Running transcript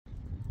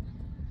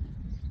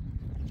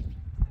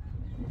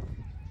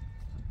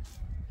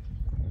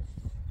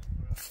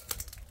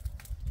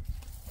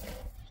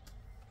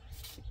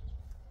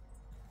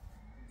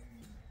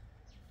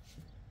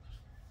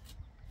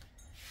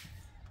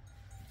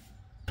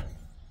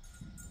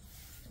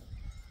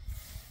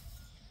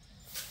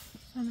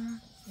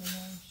سلام.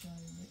 سلام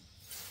شایده.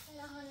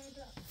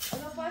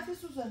 الان فرقی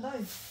سوزن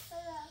دایی.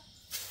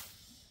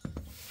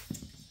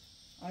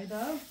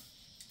 Ayda.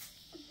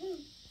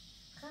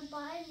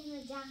 Kabahin mo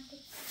dyan.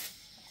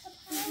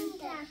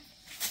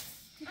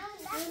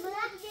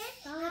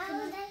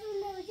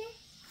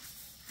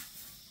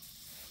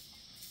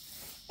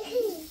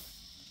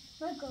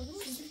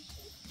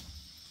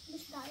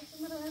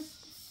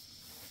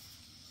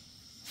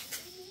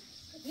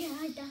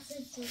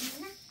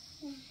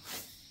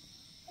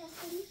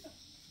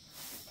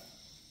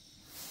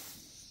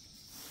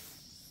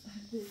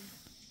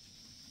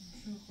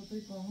 شو خدای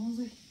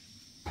باموزی.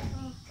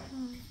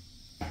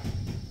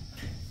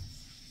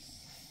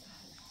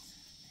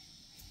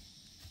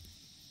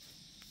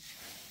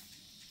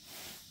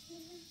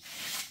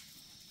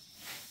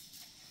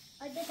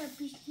 Ada tak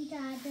pisni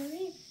tak ada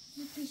ni,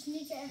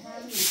 pisni tak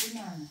ada.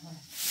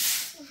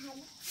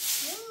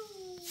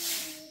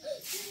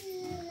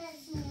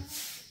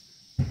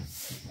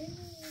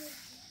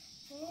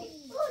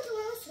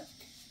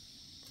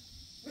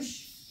 Bish,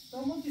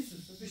 tamam diyorsun.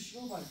 Bish,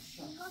 o var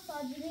şu an. Kata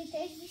dili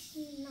tek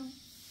pisni nam.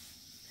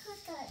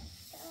 Kata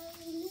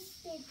dili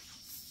tek.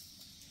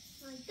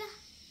 Ayda.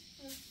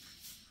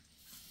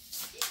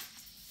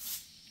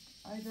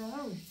 Ayda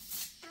abi.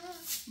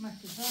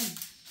 Makazan.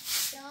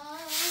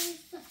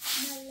 Salsa,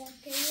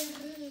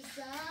 malakayır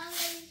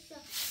salsa.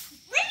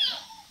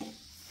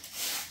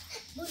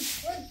 Bul.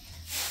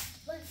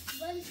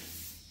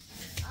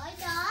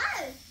 Ayda.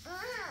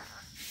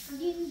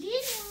 Din.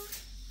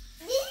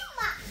 Din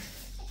bak.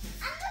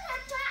 Anda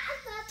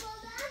apa?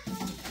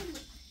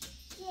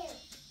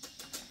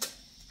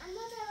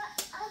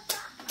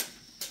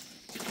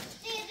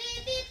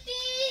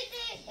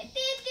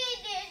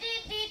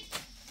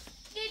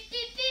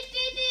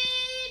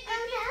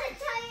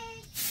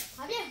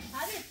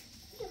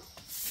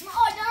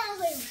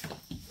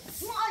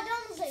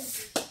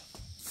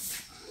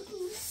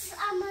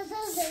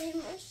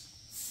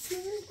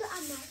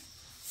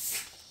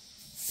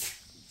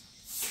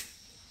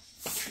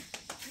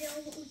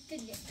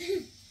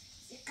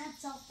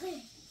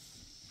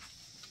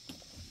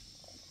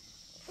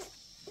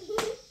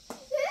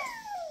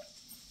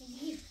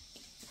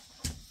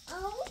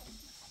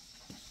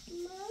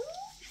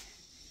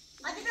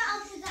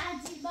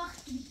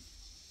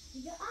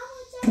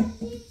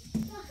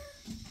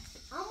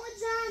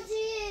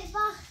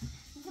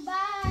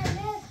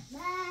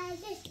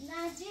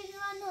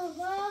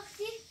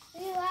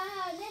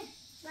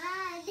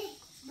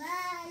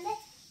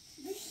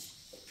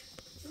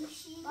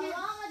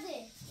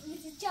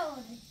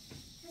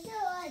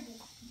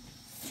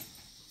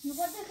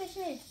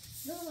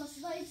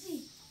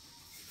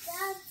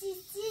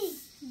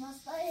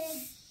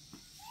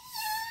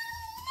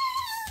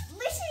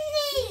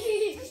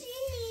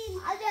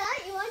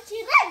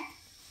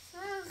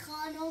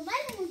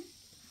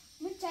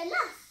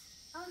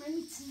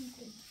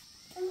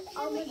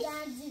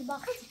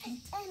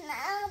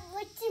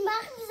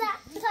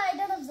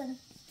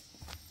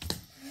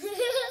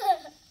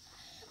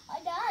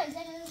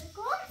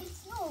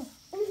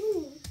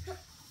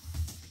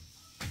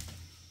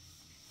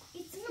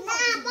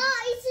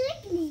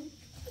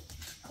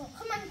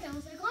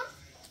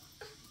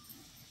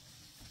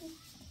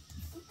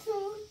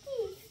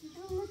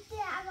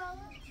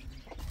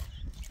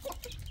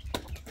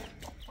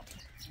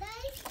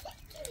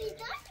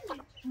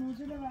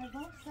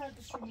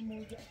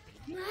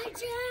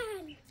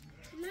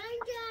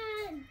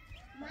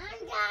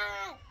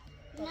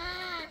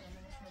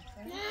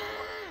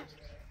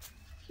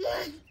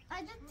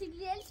 Ada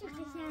tigreal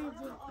çıkışacak.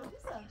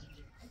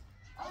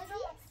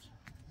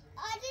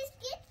 Adis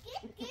git.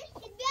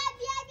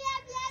 Biar.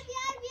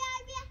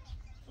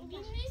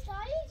 Gini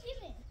saya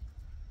gini.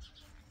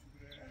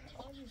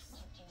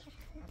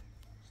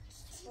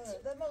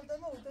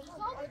 Demol.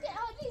 Hadi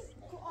Adis.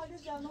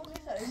 Adis canım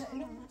yeter.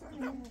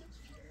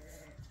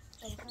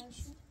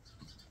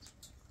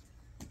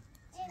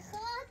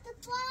 Ehat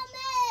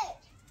pame.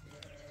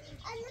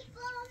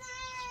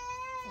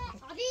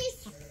 Adis.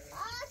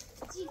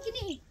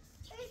 Cikini.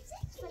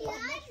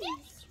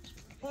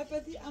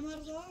 Papati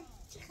amarga.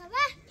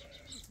 Çıkama.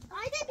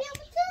 Ayda bir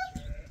mutum.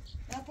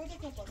 Napoli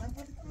kapat.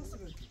 Nasıl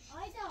böyle?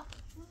 Ayda.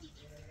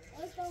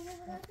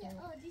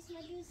 Adis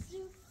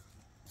malusu.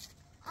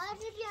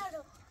 Hadi bir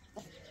ara.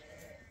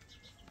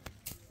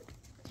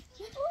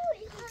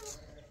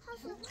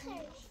 Hasta bu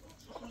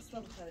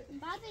kare.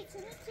 بعد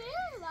تنسى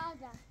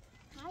بعد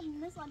هاي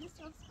الناس على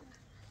الصف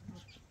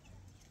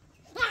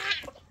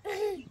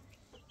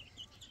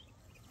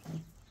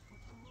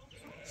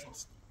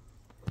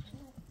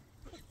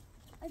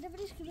هذا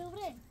بريش كبير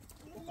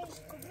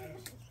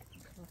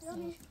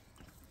يومي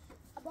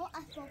أبغى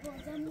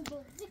أسباب زمي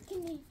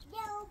بذكني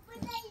يا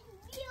بني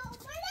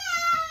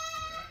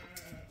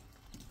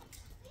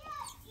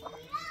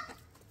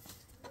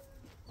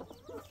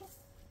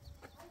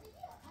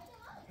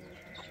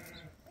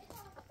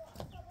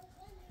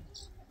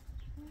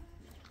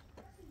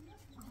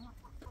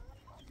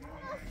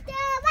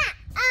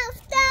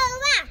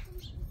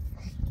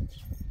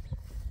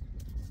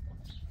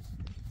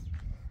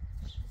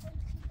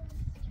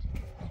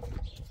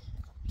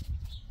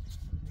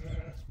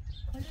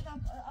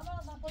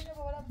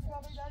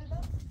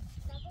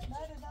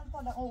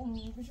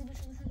بشو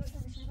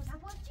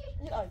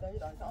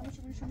يلا عم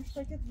شو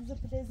اشتكت زب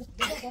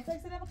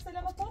بس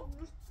سلامة طو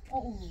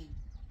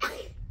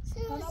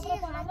انا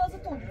برافو انا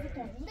زتون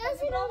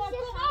برافو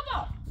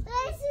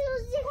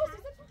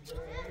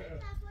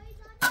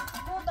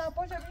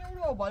پاشا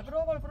بینیم روبال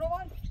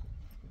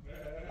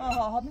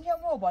ها میگم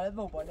روبال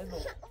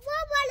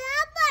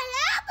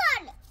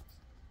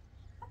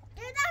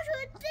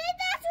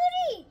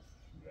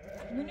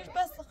منش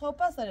بس خب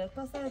پس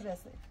بسه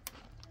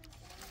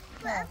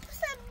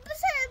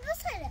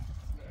بسره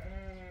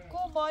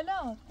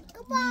بالات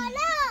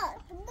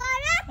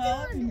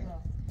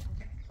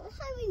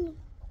همینی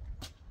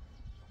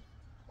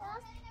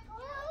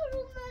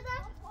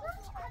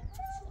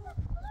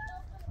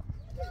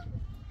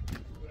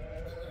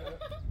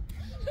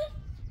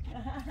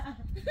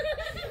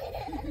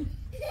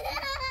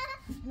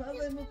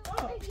ماذا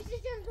المطار؟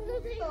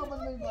 طبعا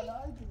ما يبالي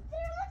عادي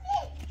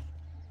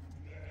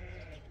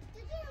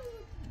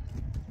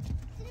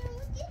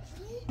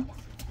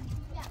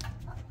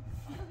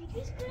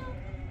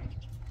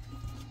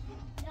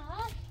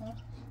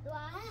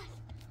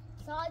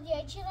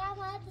ساعت چرا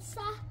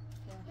مدرسه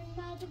من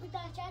نادی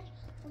بداشت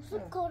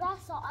وصل كورة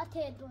ساعت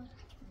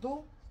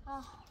دو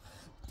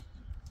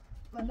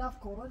من ناف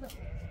كورة ده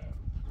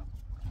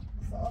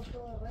ساعت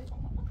دو الري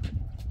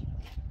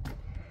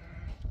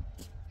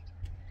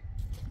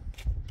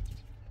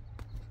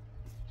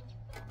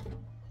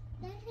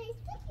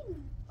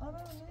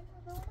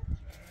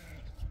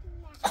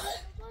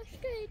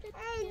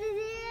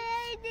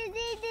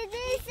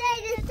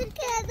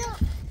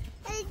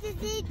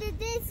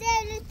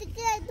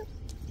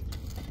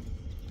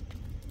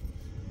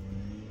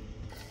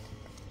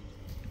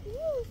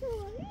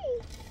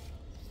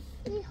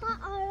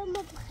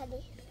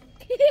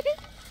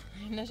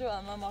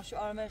نشو ما شو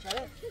آرامه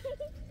خاله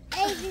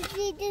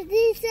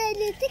دي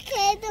سالت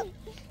كده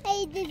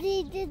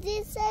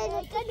دي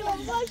سالت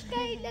كده باش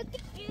كده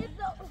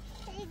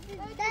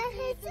ده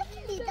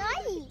هسي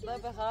داي لا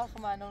بخلاص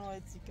ما نون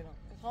وايد سكران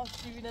خلاص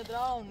تي فينا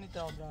دراون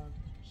نتراو دراون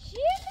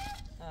شيله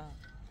اه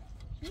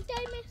انت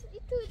مش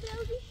انتو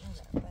دراودي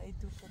لا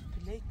ايتو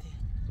بليتي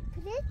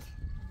بليت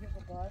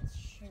يخبات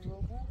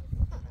شروبو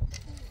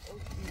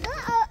لا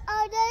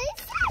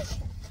اوداي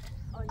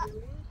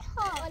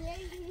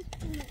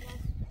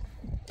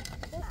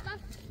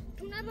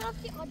Tuna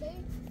bıraktı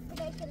adayı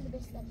buraya geldi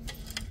besler.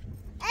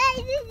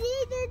 Ey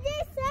dedi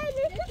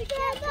söyle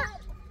tıkıyordum.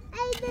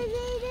 Ey dedi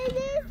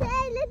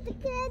söyle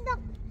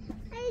tıkıyordum.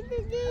 Ey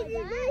dedi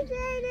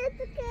söyle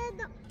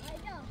tıkıyordum.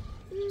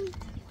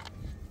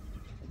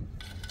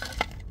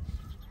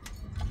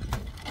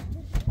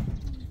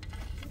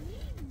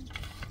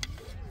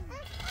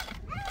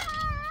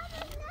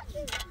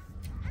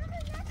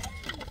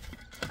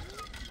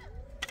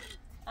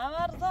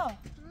 عمرضة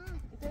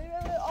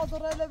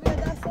أضر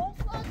بيداسهم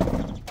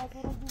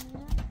أضر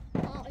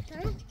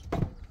تمام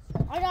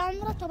على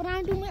عمرة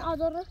طبعا دومي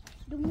أضر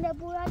دومي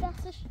لبورا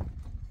داسش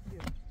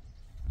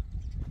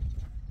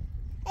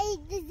أي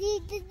دزي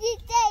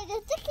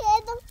تايد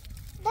تكيدم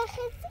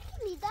داخل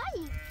سكني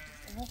داي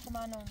هوك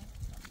معنون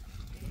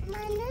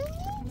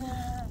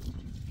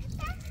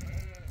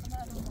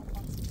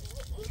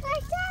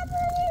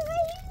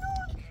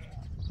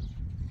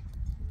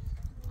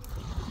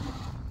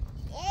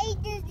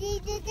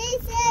دي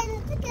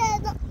سالت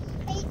كده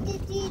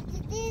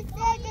دي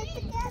سالت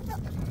كده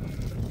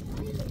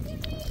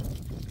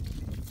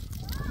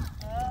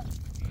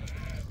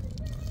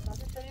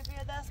هذا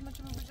التربية ده اسمه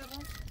شو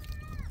بيجرون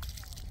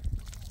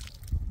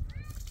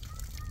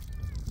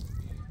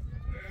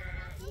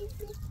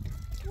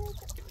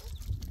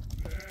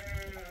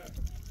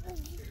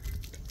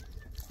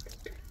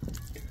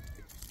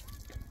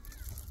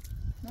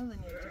ماذا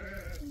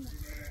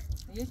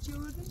يجي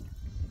ودي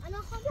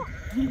أنا خلاص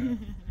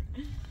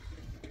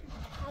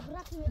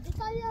أبرك مدي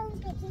كلام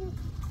كتير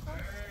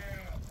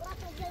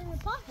أبرك جالي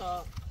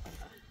فا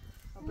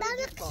ما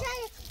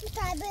نقشى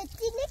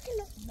تعبتي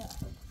لكنه لا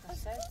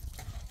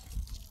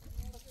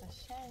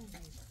قشنگ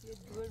یه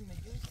دور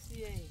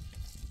مجوسیه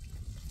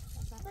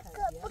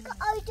بقى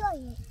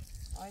آیدایی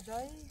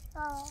آیدایی؟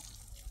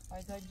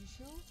 آیدایی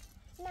شو؟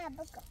 نه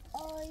بقى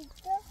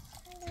آیدا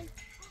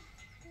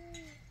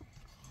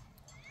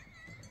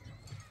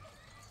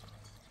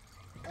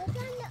Ben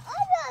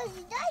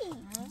arazi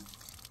dayı.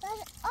 Ben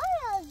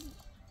arazi.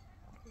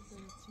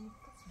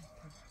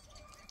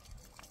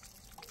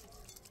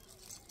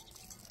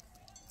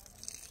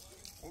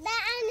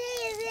 Ben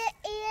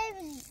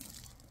eve.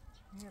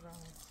 Mira.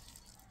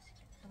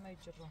 Sana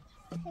yiyeceğim.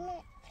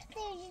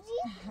 Sana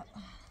yiyeceğim.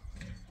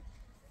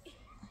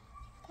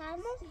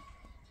 Tamam.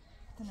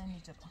 Sana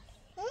yiyeceğim.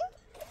 Hı?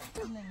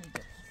 Sana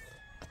yiyeceğim.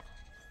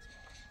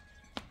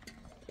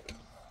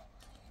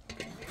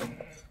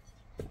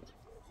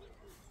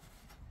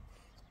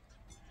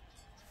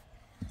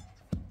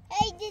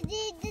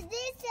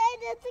 دي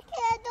سالت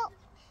كده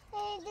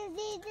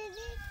دي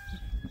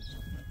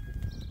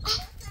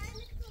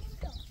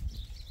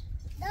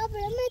ده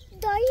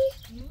برمت داي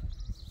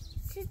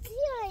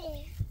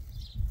ستياي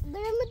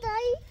برمت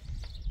داي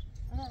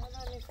انا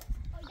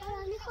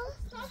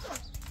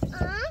خلاص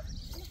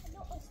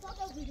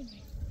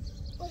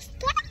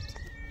استاد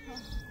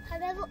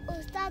هذا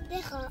استاد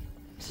بخا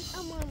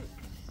امام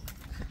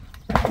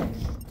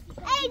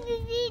اي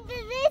دي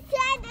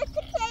ساعدت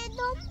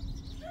كيدم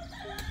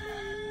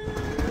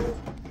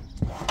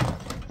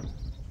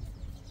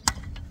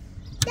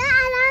ده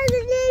على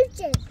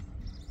الليفت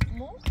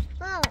مو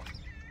اه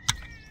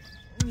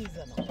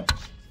ميزانه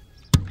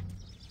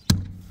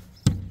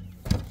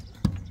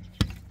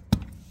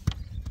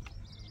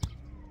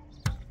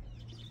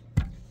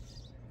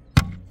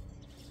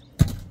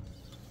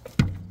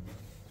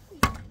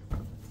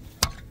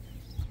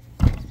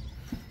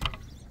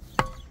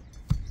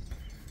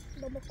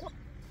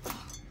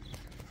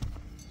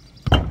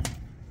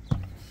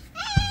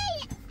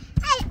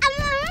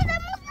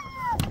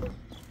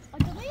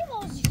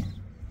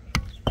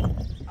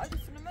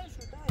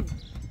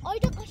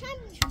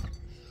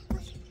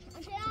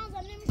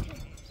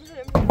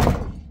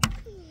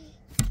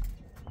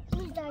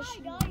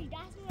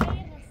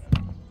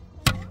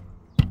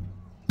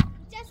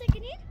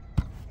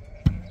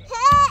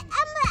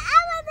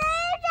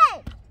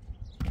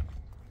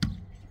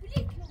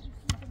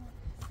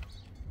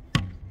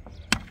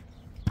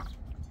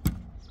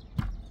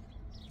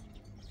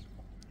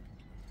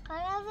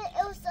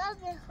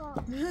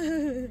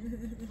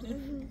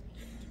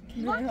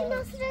باقي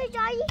نصر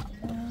جاي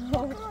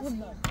يا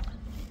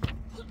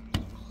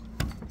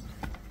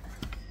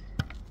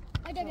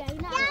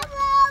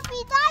موبي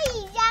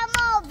داي يا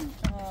موبي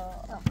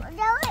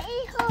لو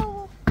ايه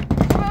هو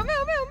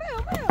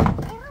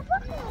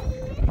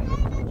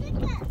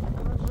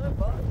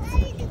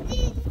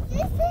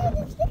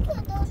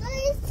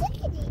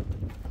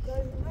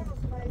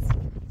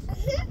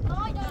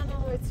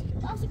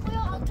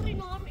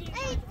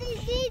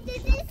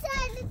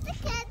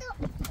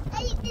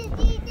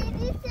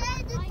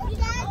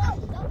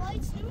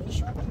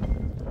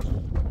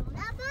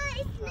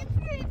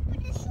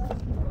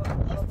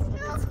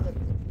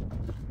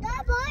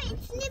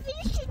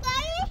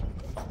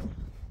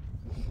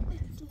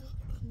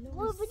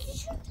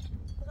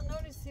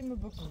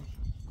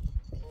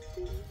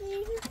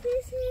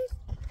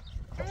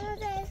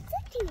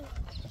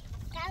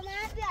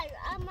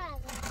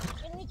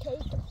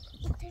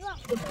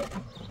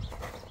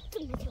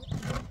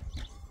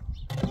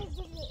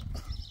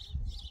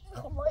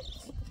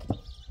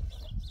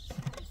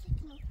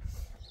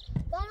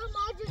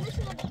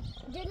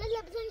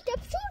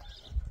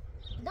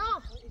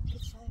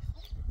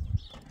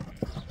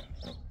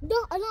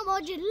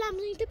جلال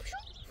مزين تبشو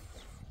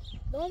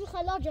لو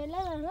خلا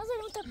جلال نزل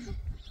وتبشو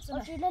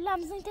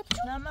جلال مزين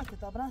تبشو لا ما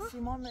كتبنا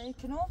سيمون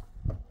ايكنو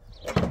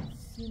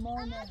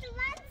سيمون انا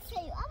تبان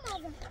سيو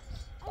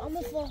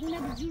اما فوقنا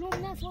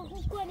بجنوبنا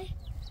فوقنا كونه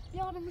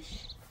يا مش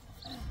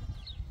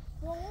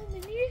وهو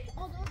مني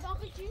ادور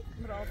داخل شي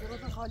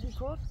مرادورة خالي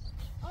كور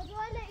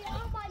ادور لا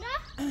يا مالا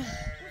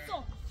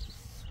وصو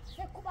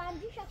شكو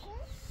عندي شكو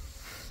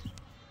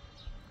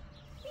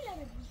لا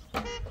بدي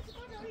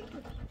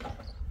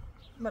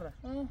مرة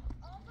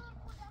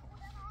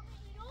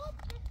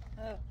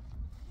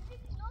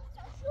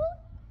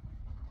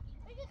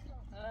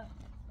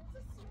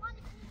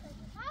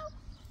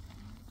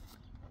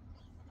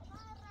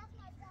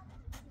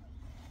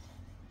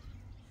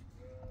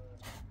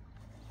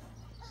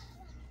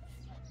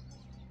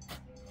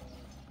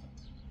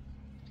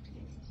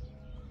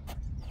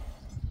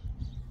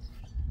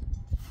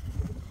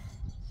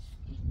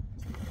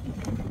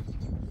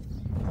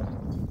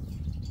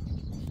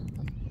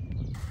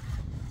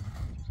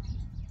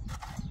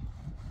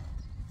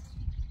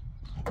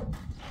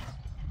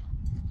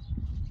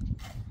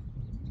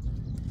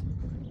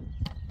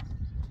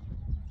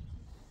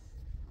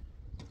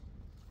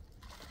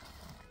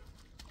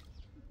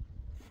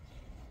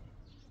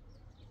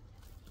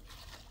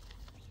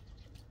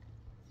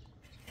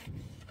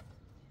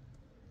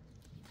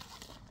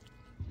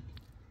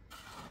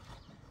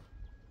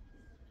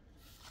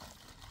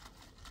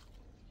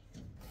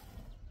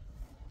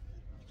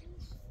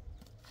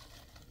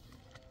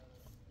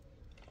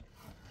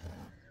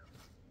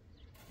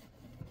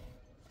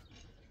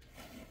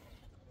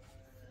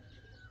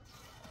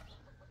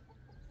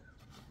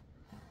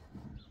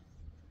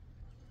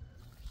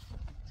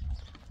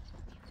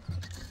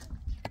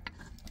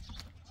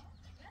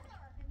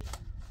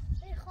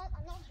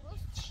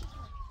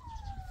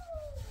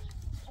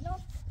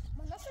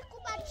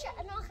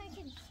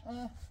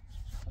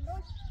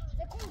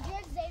يكون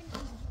جيل زي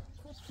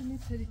كنت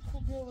مثلي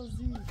كوب يا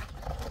وزير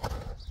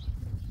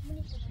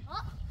مني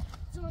كده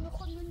زي ما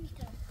ناخد مني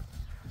كده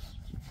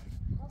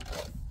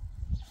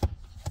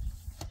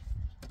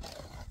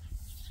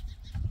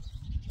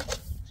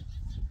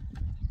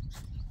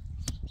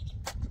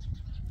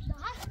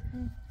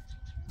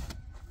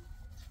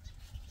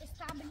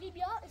استعمليه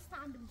بيا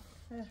استعمليه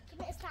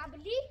كده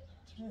استعمليه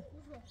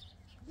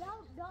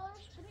ده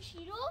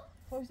تمشيله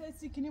هو شيء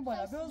سكيني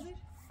بالا بيوزي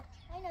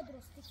أين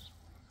دراستك؟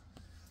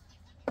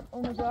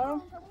 أنا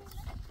جارم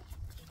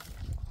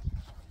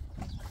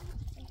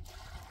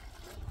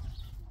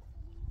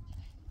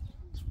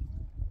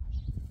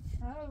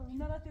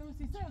نرى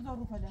تيوسي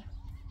سيزارو فلا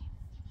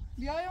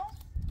بيايو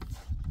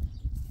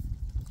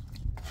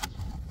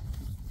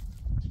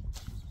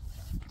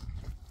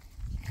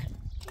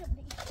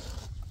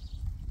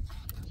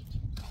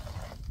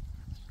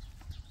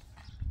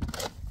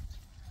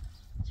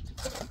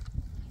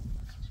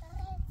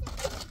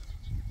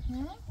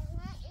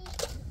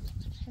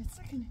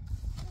ساكنة.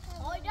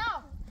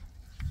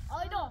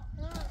 آیدا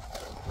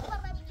فرا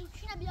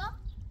بلوچی نبیا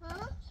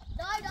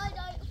دای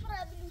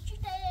فرا بلوچی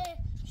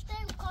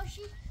شتای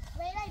کاشی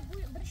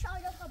ولی برش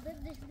آیدا تا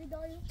بردش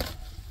بدایی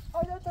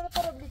آیدا ترى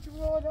فرا بلوچی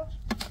بود آیدا.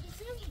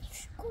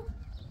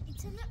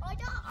 İçine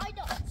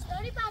ayda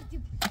story party.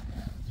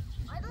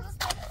 Ayda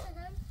story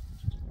senem.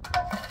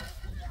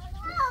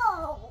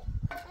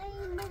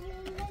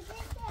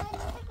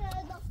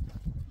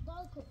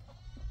 Balkon.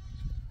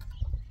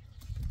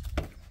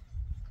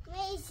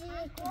 Neyse.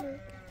 Vay bari.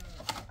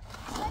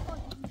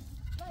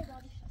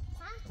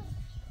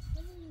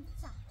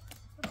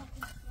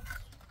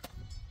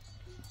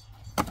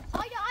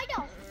 Ayda.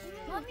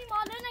 Mami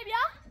malı ne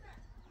ya?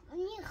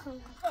 Niye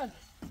kanka?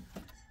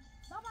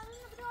 Baba ne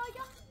bir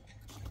ayda?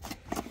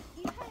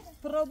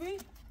 برابي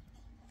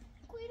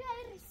كويرة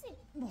الرسي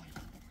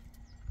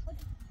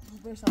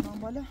بيش أنا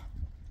ماله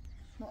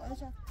ما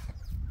أجا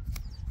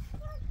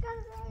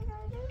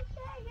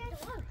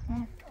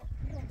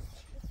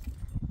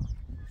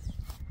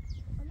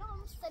أنا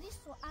مستري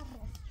سؤال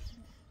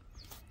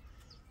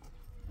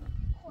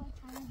هو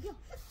تعالى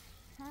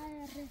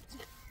هاي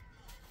الرسي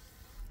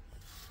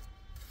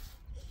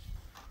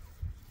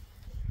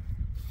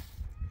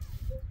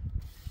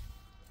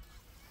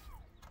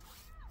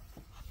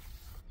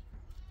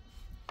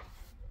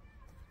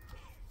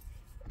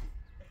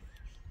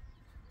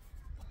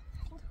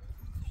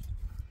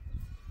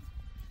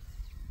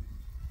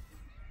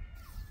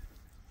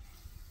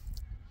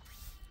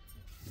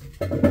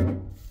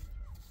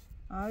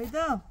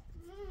آیدا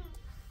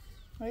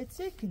هاي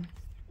ساكن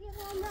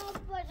أنا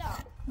برا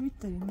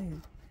ميتري ميل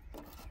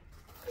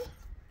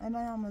أنا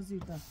يا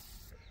مزيدا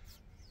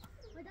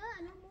بدأ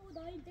أنا مو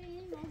ضايع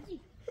ماجي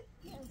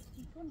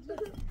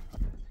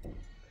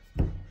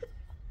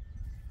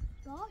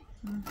ضاي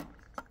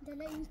ده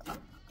لا يمكن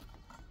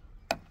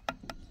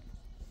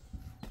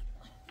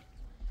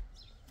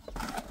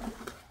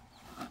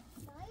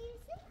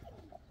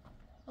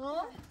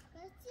ها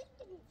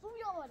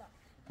بويا ولا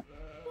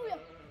بويا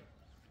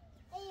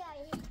اي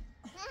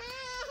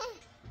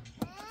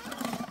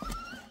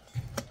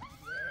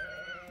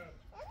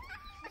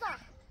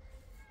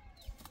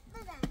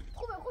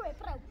خوبه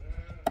برو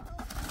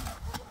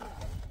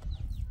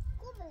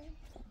خوبه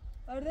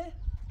أرده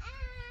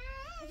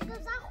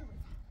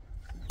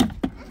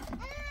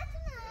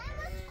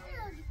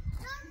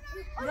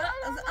لا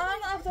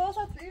أنا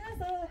أفتح في إيه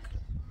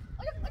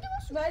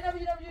لا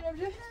نبي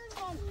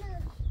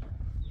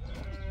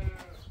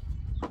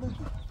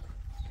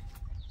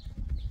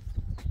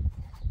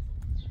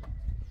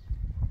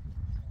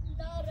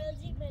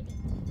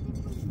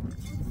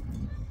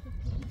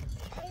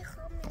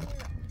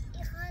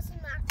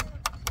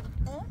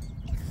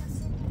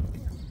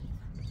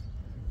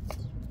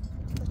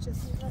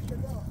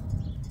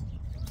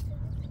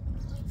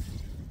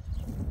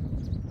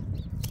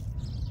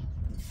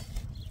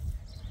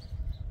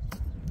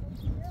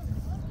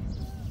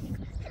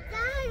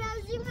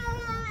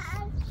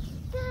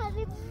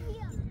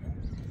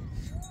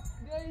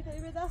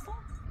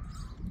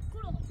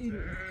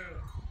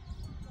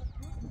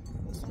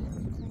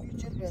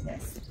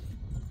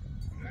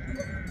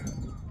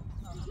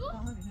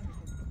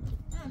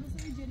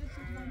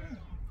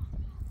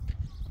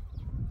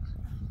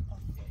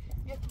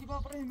يكتب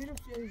ابراهيم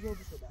بنفسه يجاوب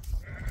كذا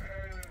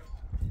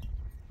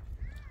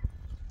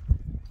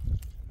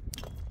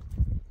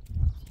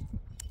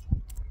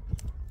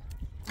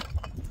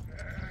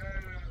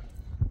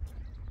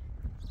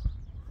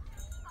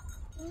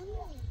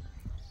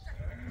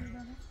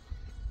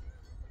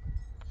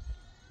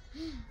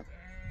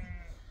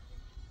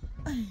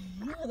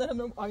هذا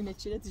انا aynı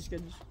çile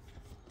gelmiş.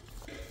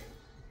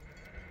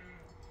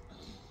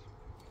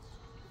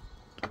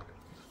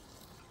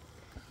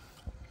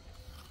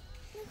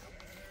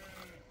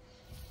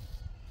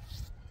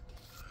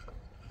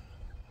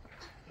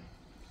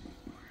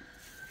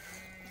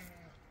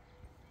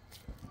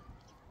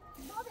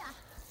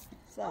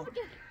 Sağ.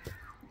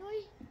 دوي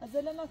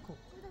أزل لكم.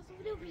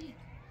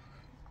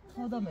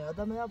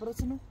 هذا ما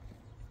يبرسنه.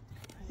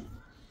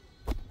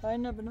 هاي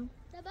نبنو.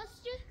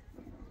 تبصر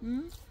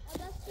هم؟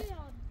 تبصر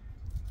يا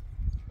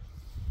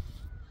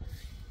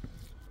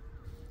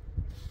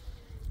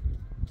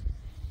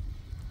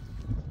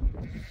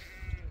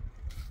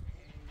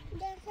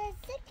ده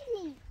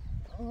فسكني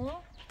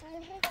ده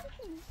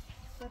فسكني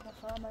سبب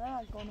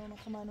خامنا القانون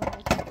خمانو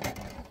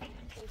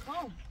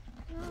الخام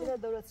إذا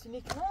دولة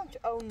سنيك نامش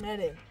أو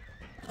نري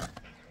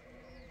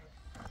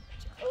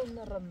أو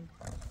نرم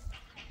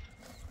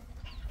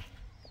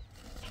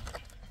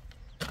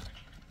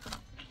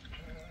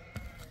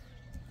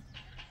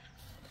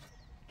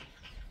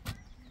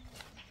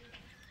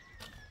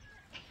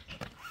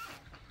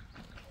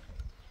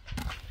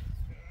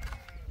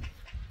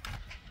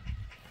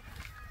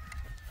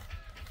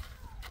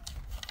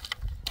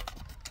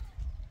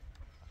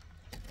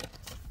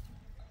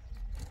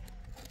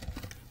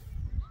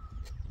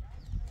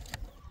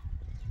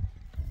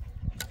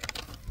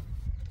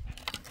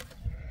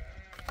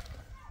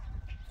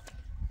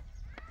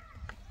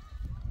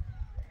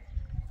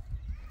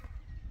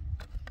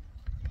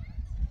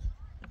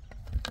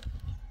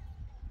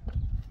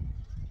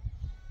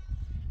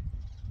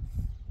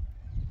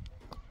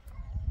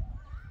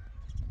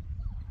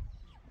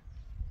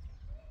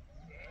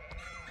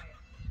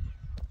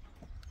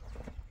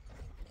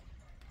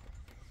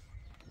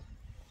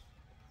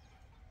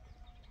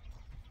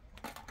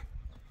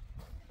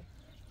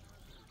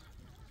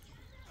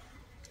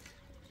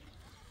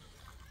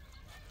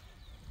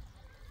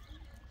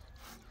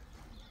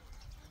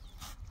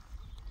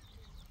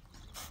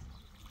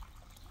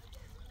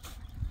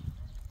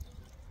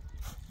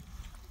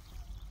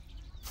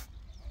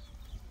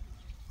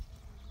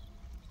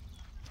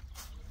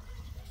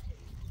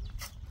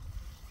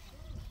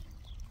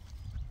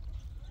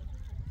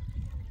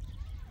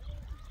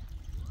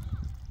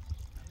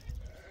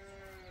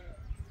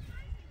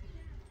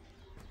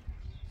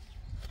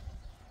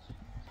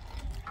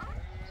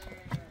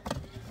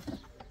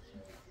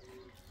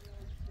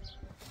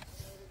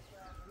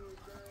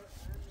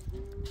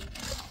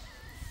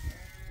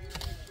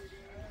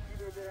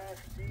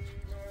درختی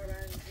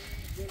نارنجی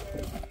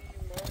گلابی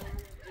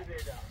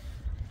موج بدم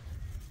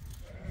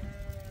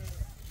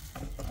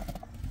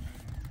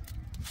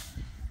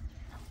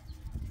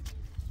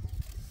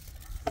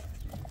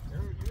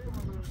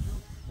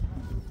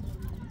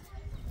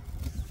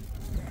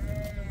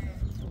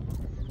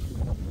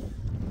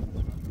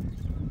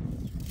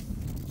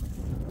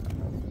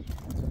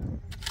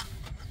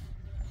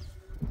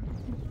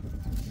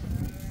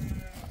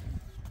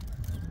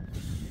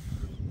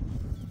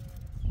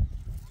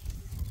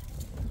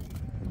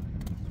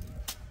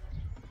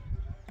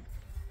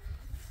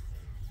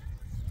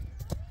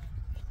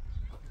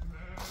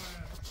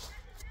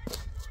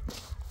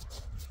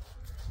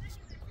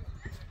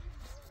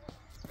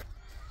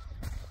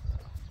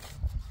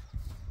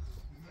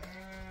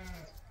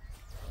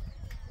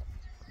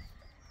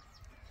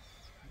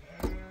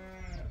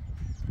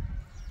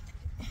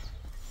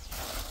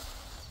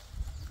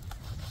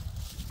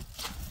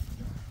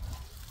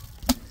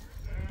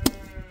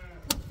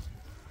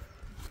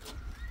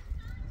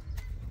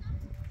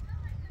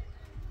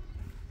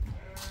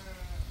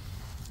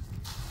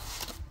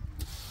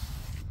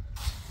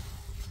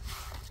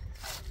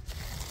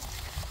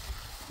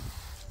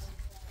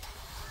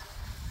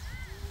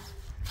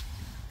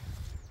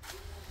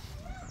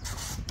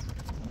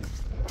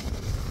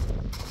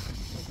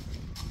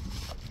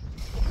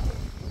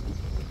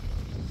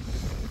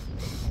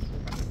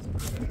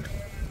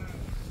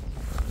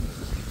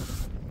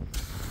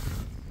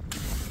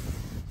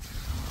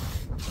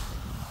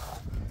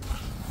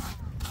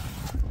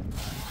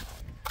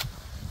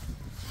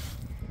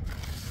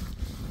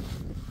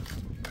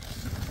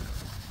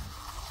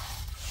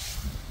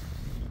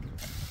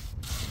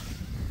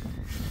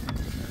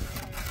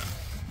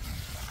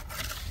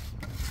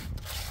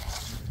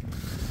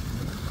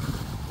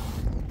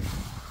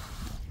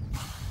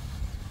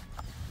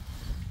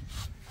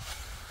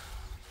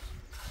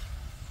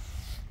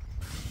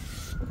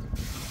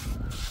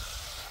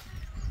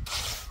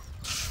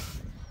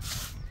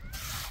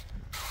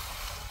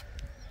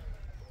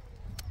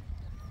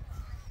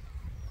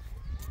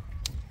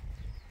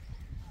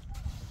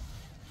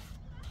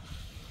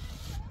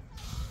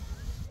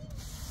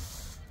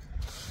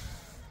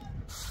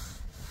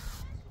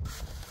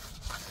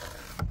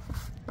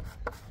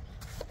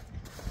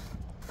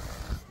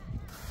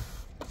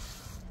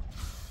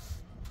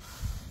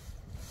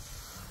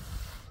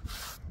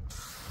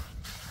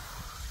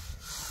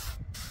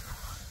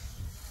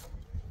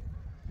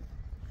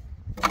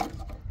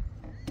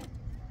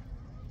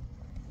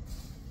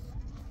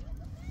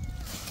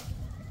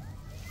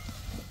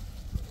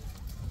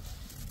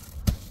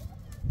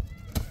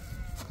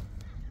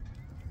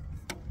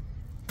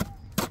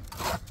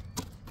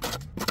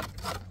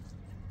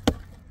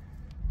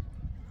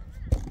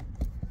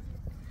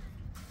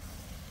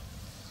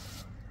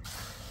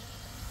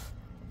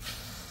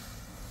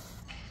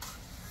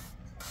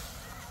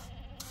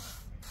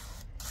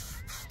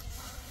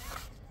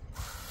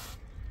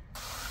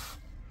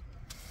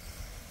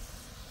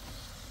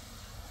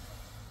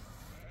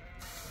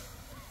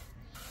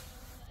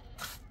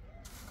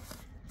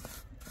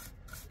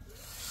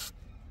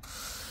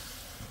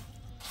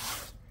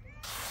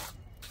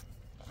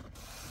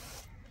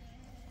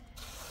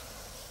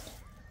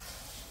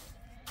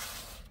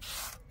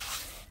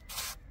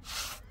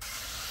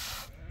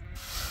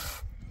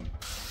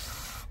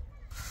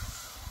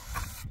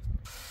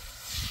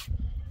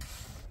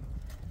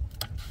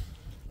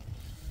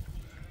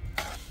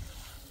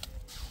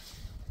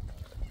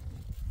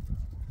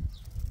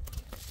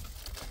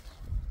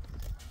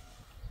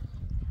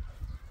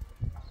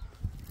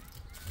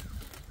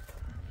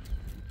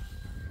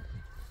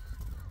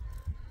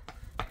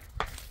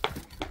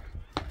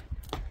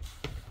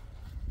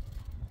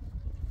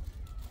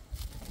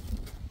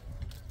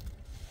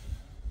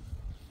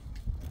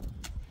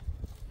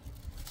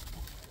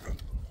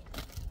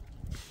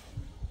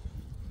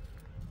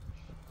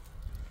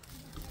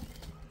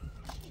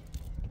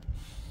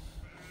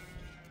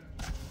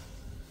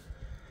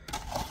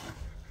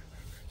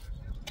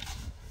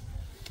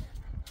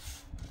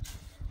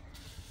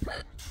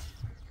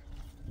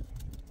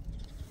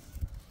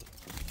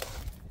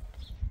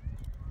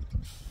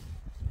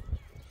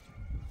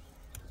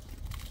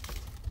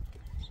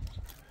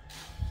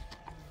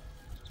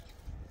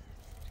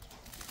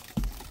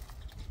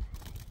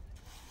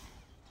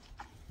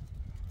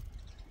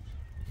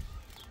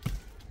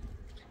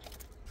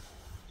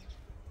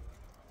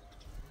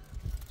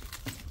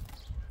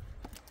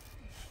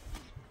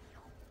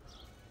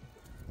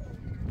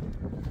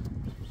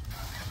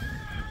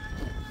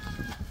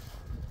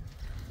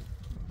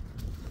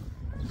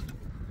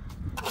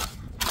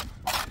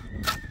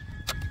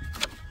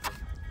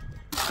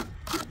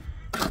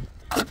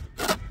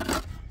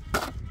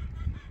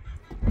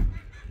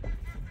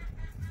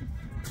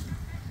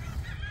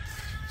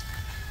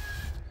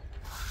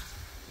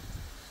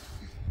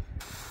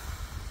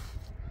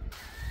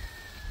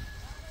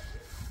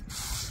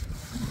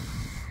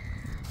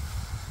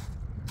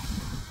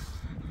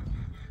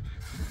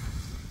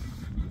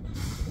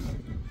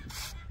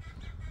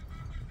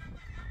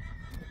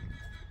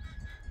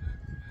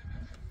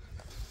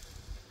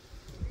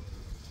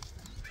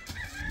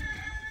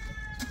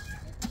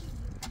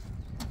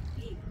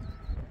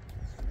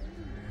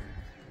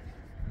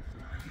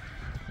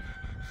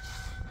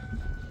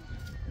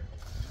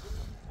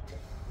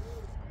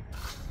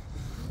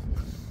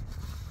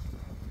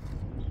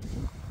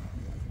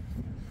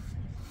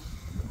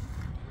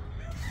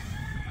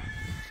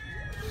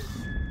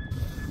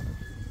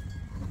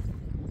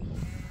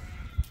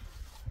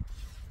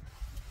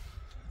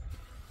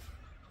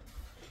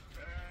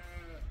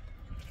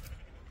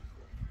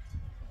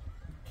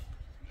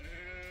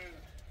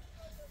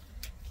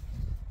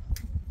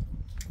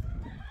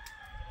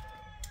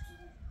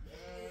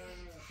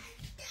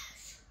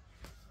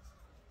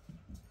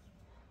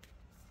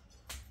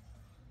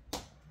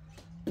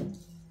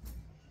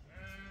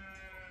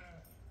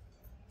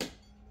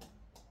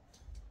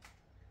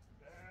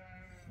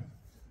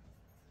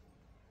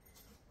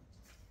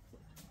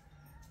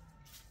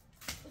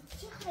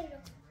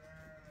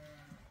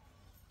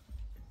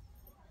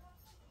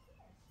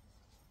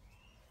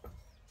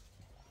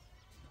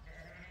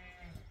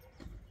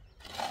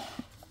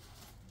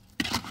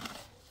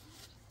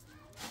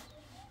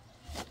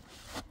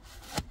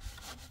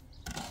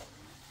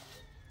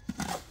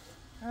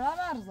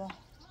عرضه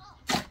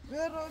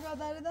بیا روی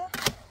بداری ده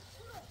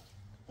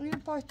این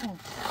پایتون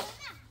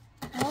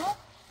ها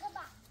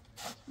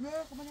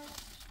بیا خب بیا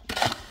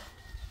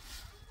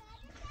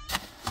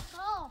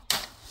ها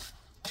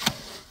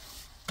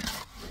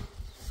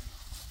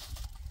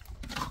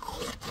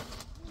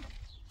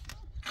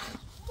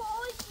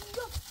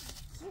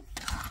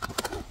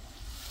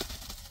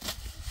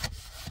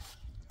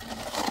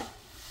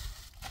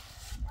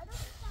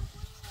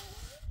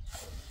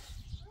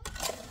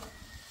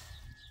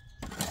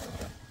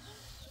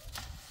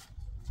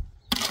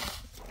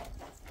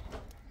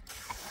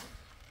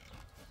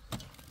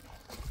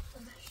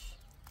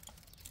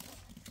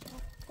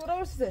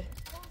Kura size.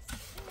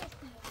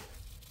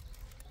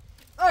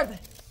 Orada.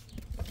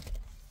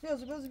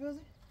 Gözü.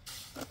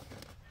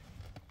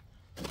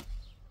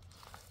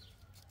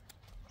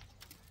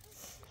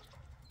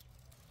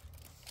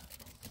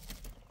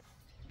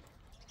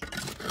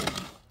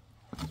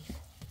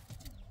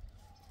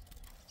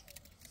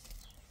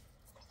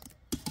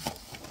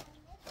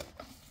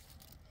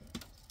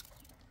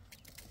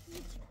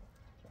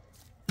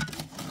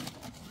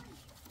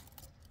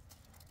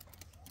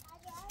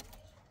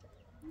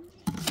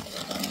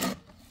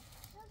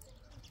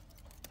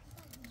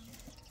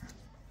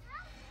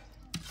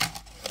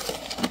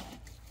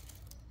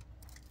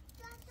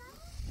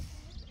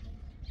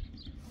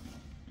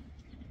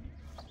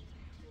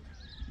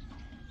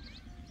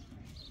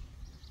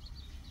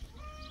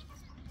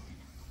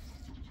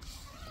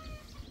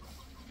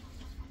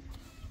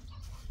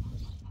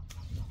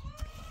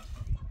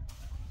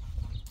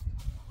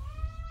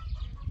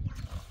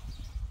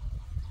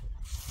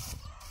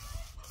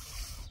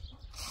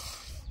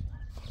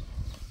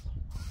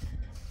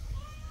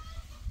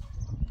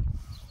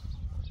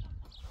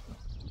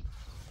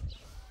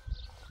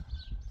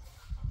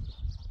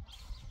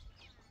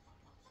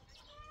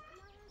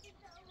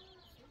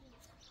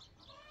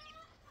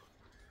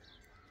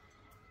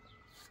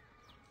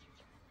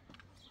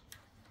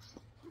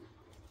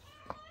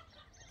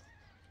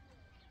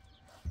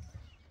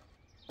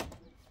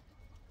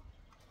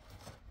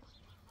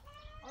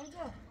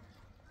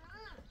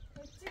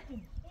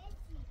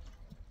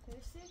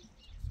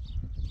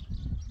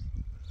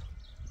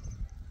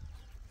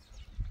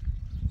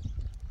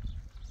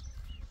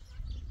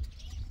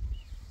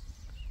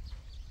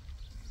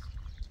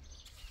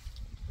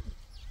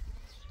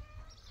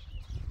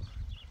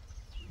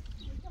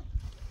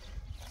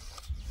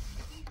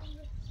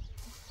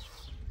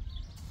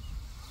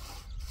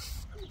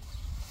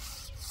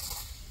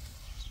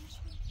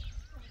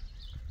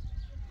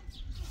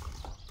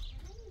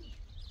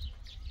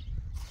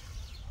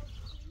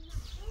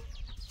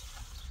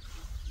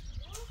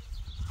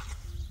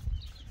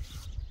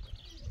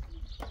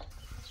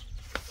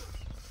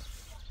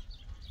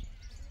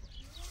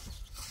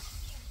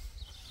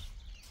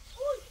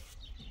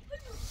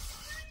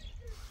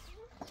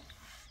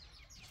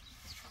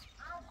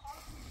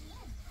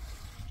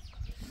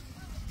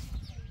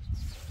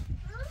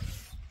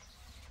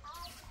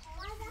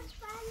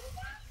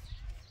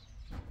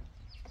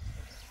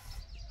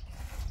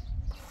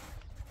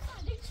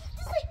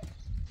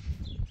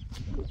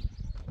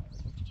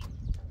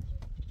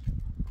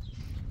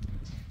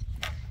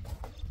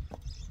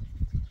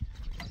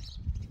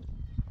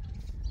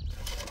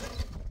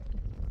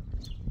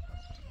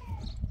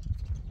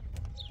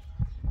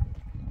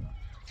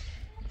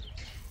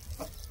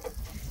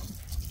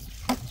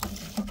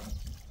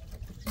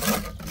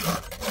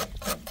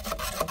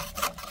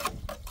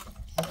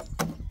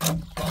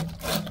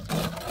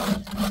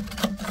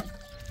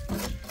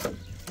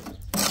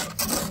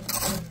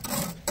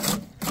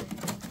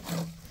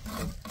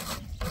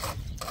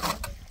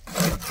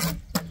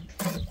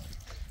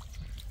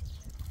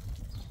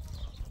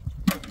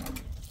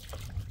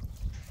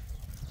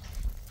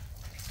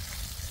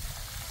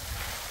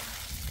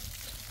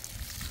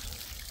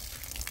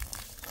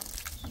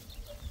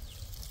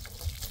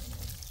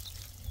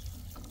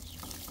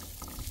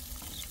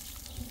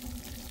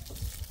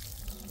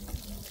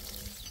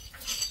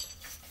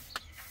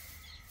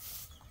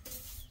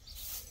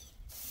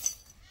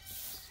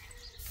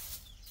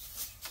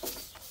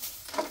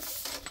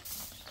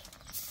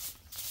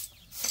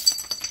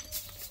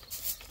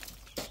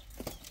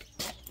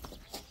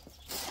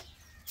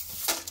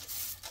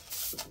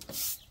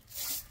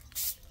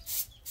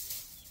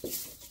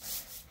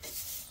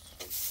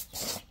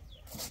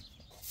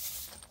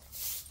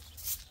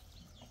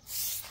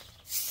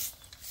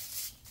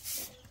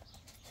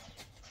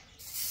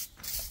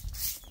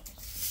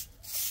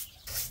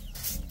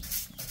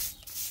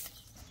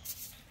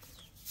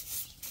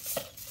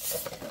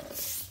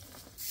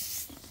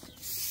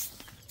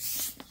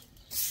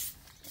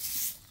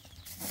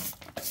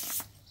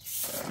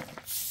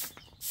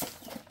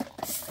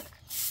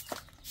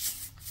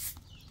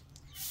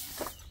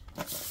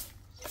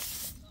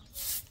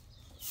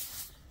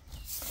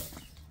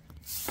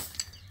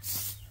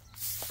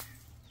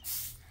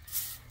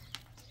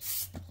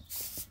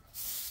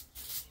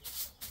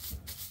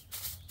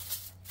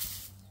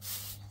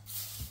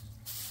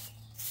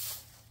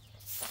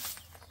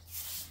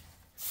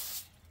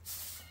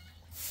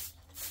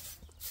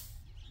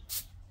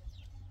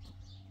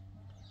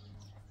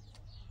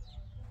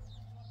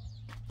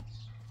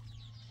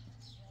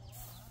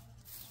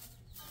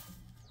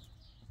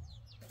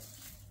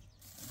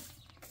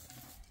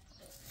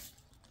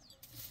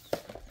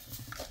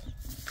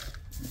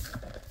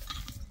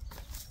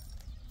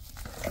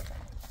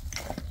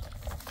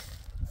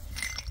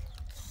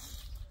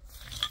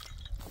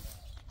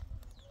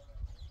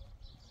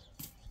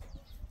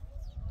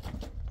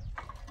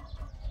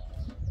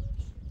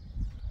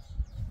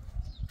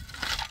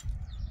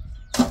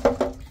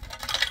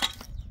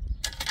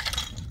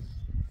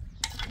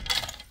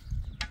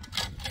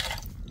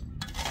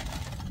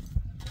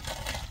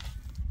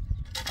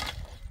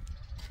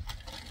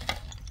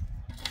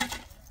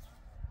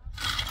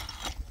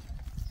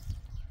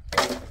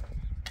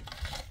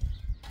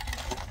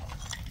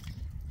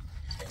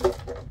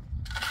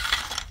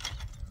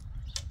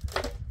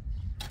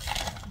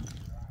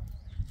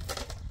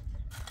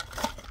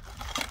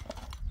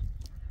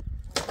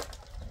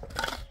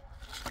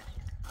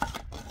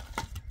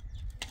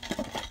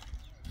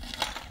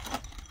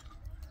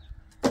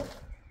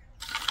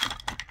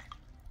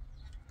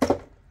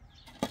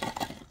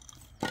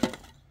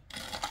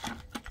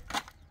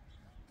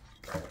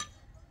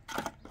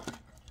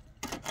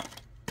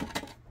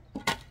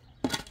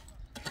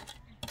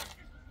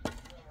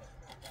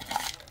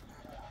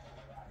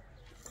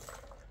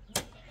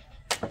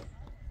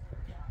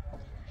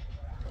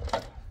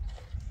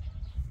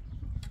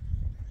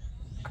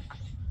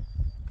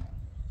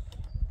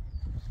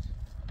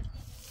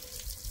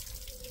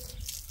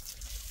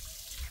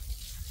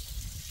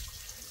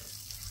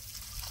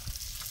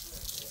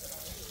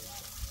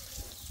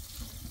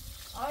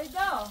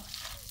 آیدا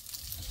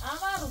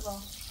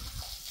امرزا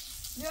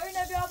بیا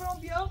اینه بیا برام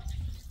بیا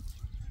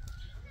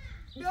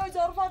بیا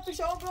ظرفات پیش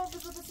آن برام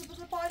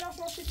بده پایینم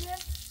شوشی کن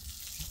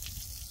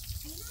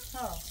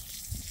ها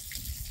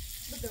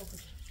بده و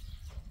بده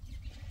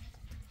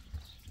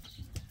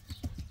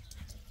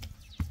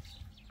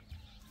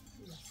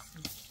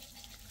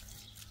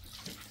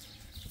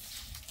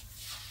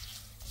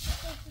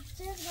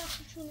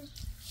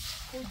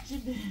خود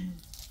جده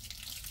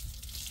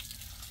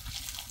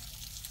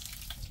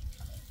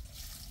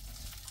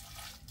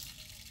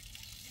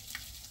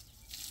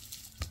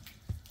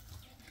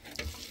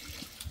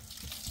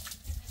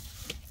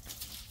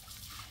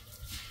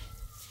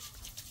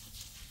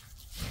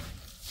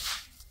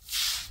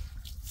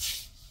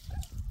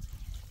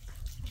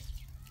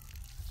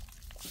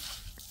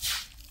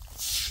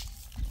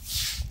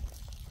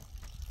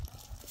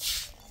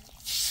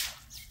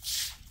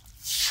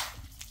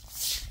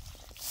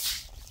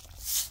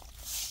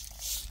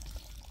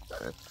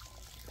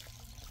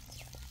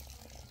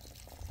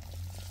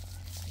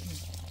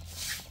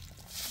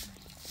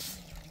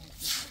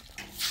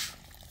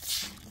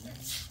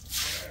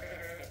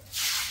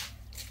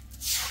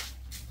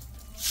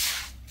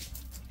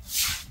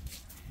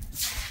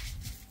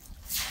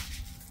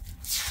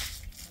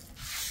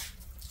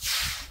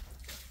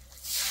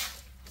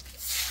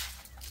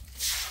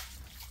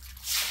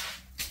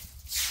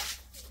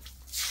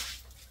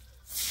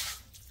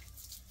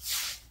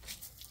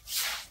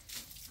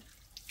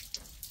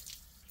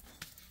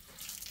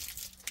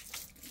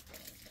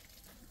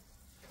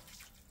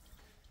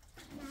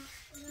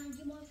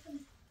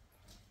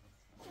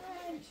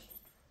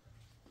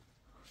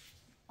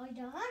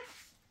آیدا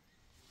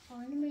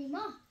خانم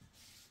ایما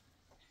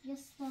یه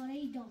ستاره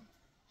ای دام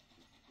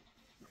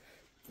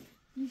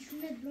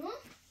نشونه برام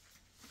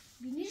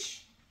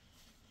بینیش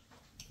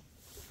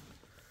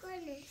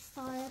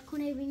ستاره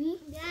کنه بینی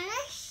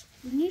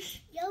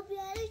بینیش یا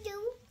بیاره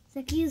جو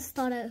زکی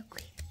ستاره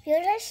کنی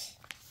بیارش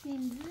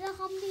نمیدونه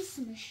هم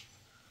نیستمش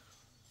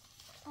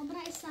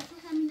امرا استاته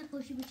همین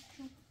نقاشی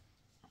بچشم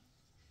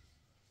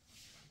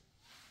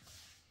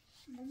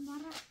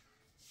مرة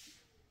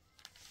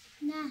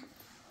نه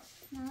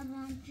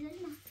رنجل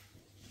نه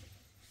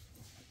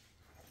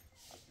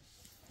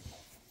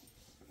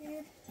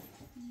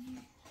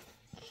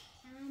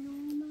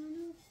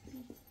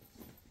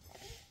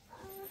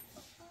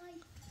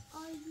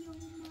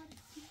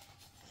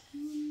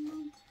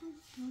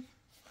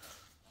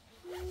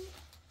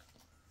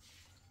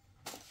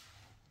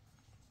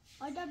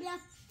Orada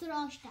biraz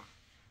tıraşta.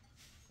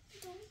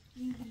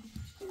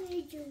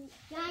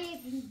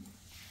 Yani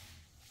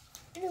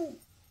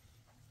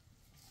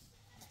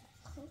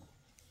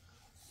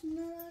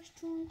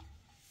tıraştım.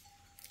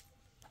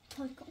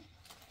 Bakın.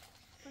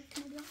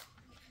 Bakın ya.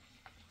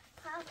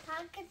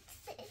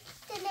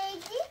 Paketi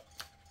neydi?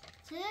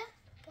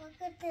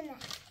 Paketi ne?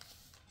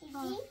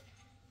 İki.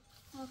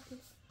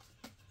 Bakın.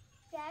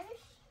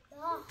 Biarış.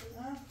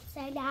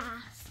 Seda.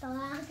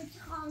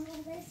 Setelah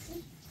kamu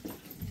bersih.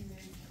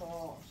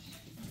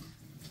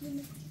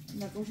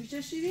 نقاشی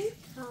چشیدی؟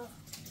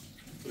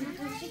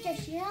 نقاشی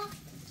چشیدی؟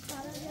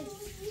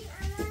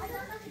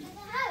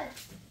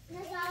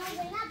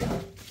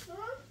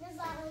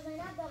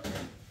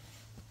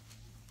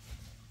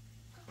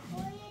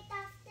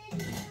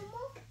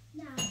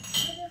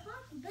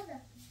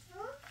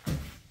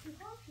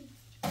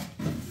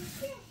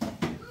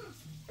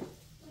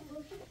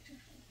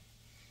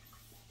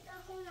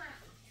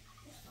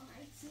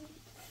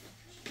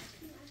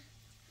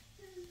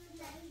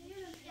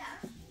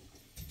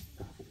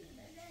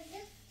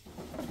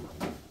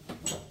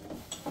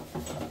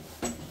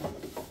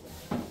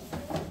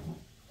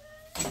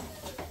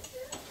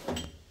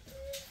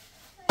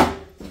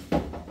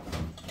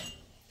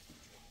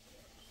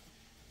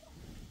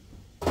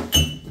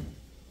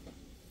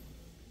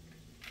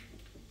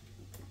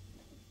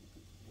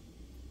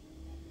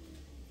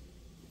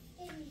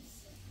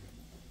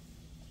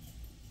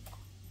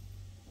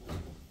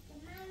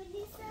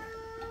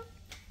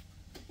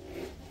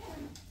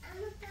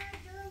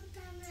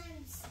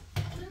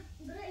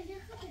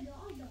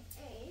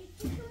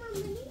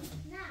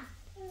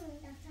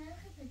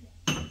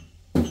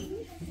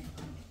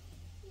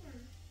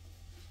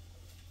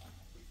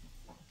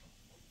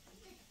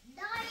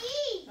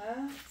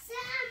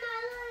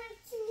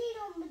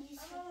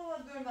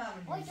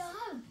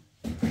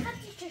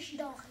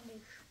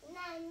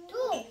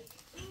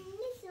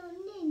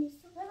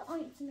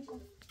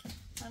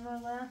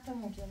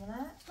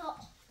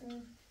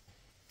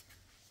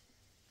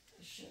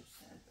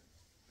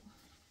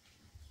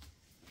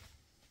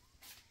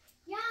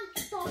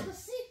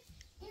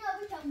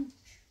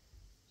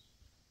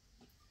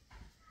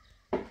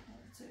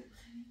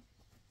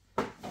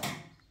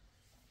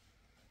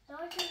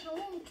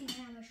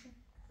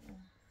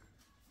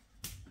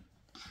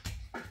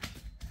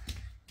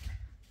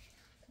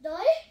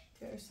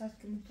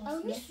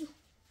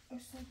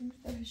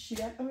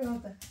 الشيلات أو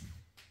هذا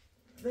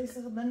ليس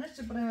غدناش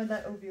تبريم هذا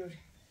أو بيوري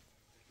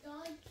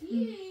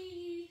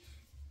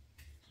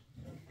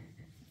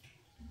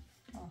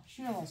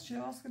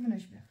شنواز که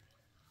بنش بیا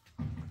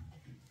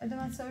اده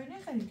من سوی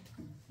نخرید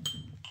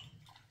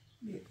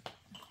بیا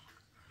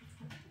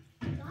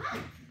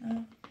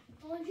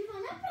اونجی ما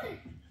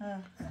نپره ها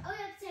او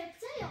یک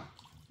سیبسه یا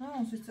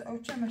نه سیبسه او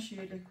چه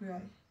مشیه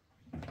لکویای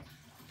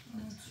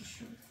چی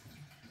شد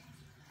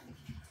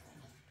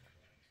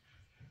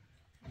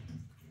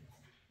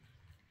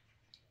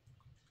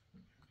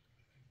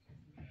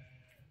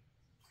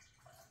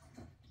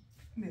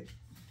بیا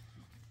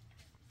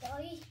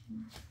دایی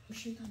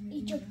بشید هم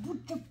اینجا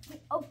بود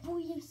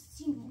بوی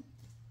سیمون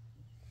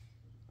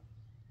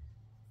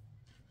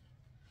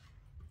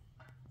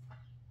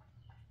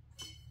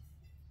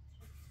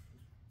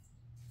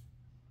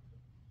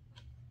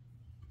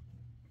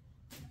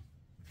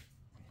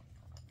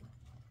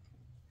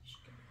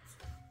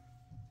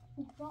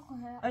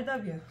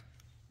Ayda bia.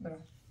 Bra.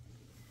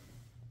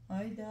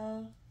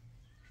 Ayda.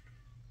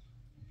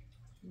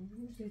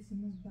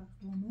 Sesimiz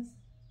baktığımız.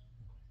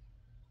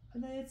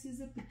 Ayda ya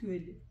size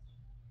pitueli.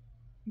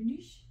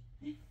 Miniş.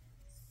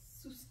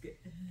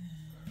 Suske.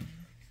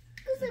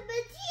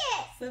 Sabatiye.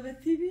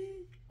 Sabati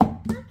bi.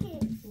 Okey.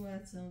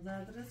 Watson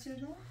zadra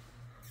çeda.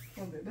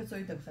 Tabii be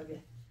soyda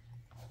tabii.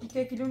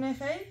 2 kilo ne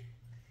xey?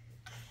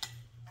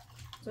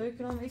 Soy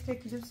kilo 2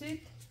 kilo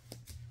sit.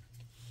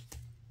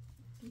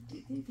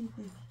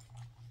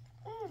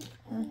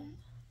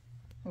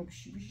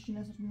 بشی بشی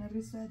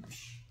نرسد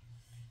بشی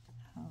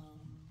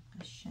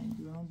قشنگ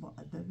بیان با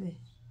ادبه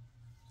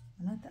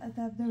انا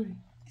ادب داری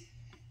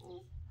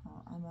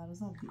اما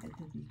رضا بی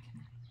ادبی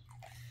کنی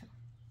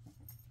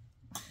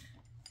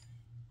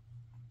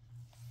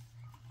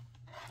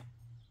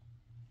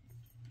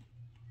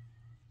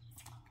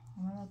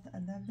اما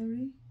ادب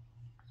داری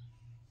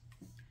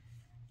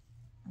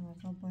اما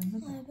رضا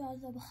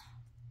باید نبا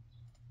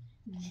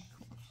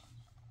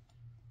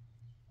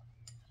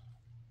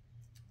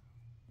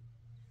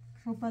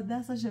شو بعد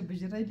دستش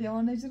بجری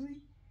لیوان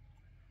نجری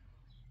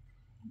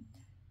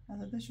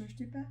هذا ده شوش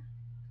تیپه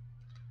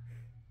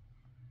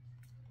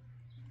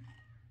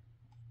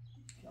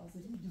لازم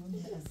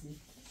بدون ازی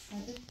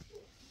هذا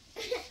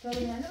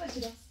طالب يعني ما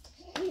كده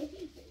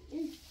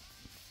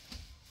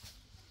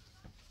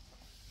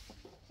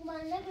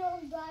من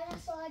نگرم دایره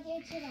ساده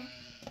چرا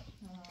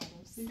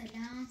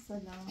سلام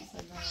سلام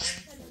سلام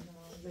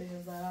سلام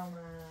زیر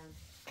زرامن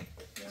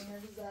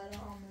زیر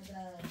زرامن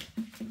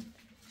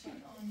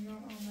چند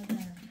آنیان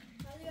آمدن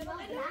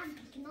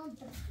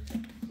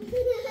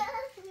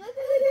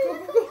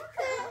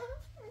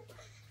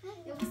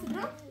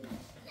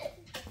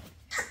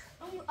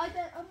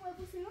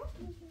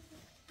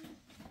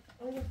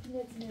آیا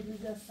کنیتونه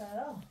روزه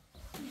سرا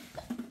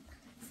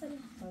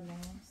سلام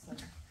سلام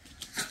سلام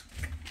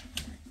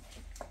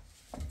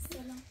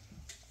سلام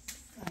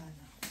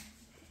سلام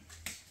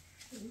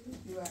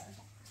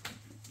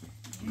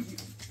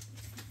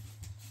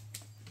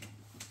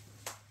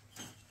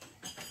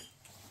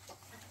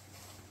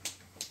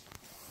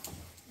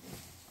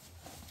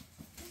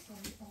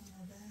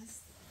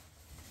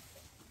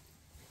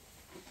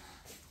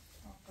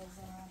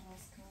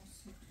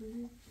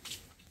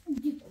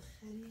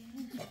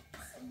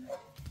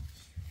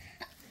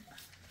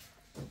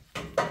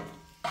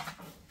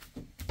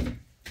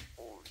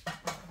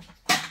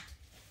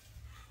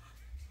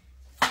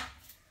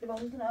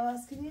ممكن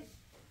عوض كده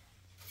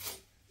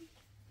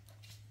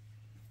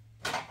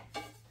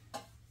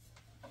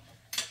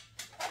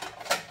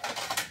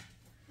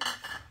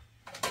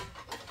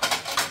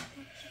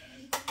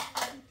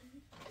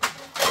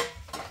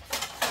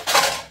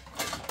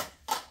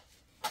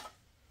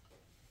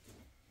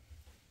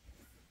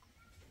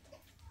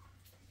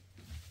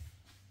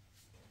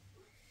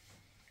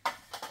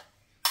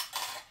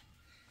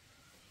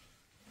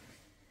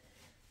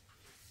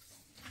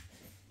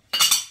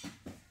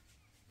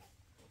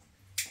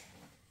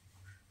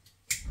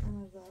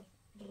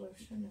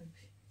روشن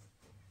بی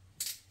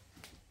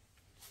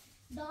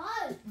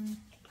دار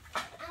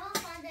اما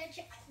ساندویچ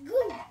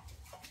گل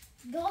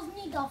گاز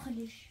نی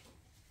داخلش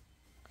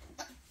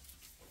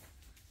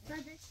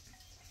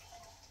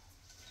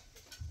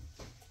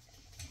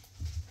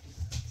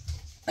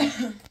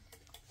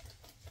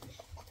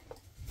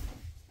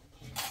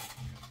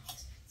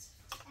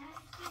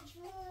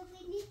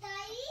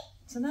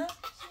سنة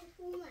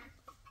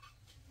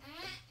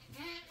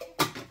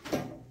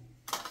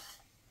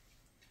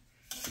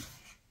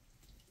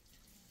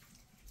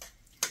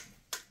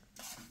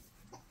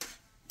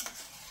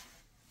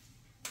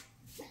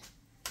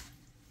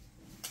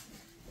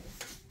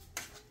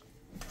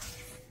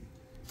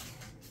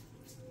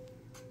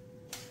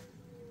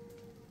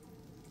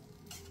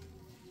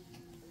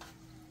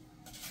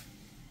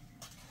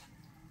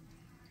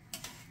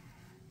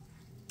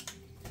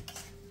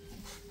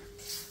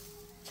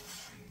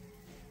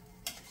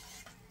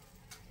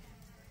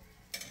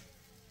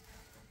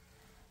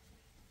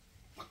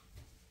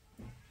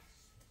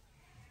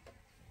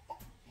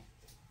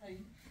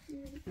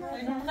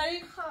Nog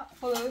geen?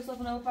 Gewoon is dat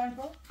een open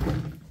paardje?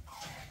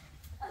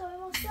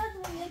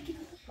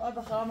 Oh,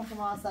 we gaan nog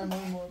maar staan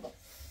mooi mooi.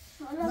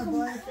 Dan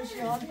gooi je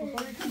visje hard op.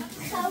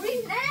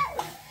 Sorry,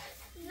 nee.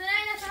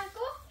 Nee, dat kan ik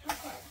ook.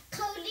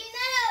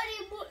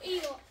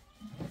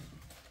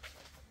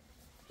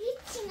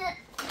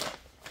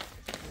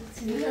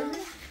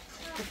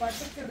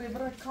 وبعتذكر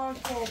برا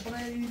كاركو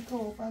برا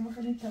ريكو فاهمة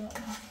خليني تمام.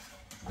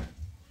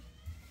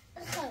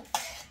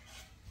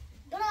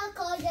 برا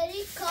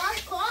کارگری کار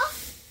کن.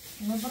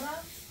 برا؟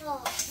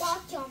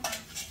 باکم.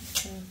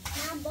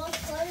 من باز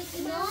کاری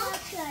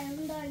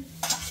کنم. داری.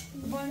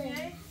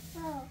 بانیه؟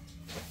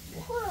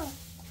 برو.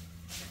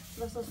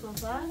 راستا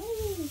صوفا؟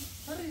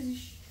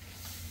 هريزش.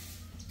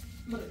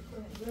 برا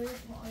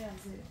ما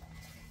يعزي.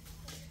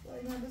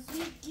 وين بس؟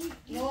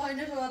 يو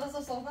هنا شو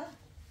راستا صوفا؟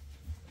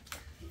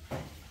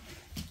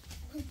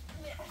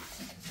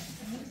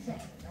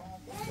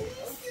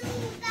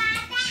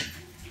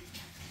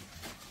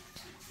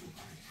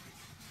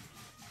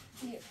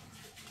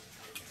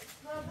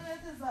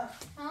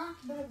 ها؟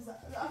 بلبزة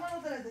أما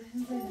ندرده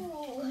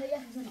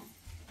يحزنه.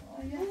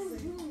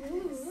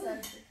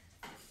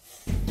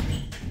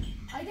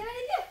 هيدا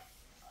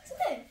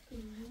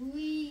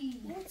وي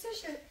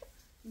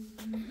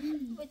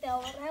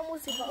بتورها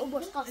موسيقى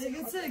أوبر قاسي.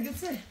 قلت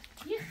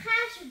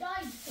يخاش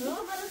داي.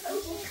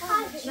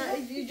 يخاش. لا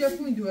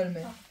يجاكون دول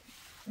ما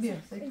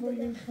بير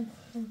سيكون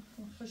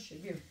خش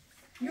بير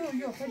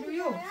يو خلو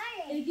يو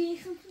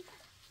يجي خم.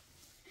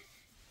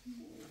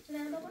 لا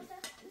لا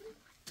برضه.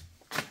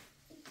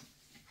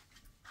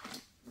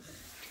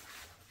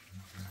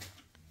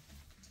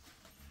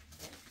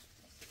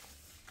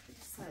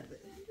 صعب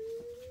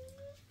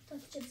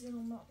تفكر زي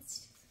ما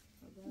بتصير.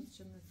 هذا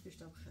شنو فيش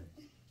تبخير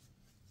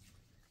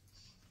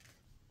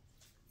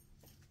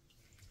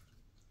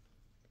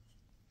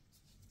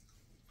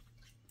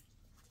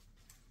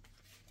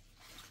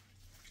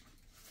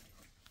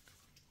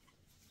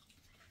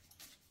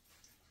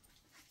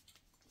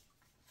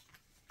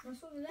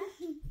رسول الله.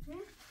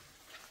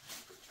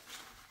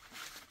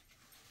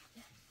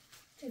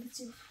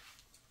 تبتسم.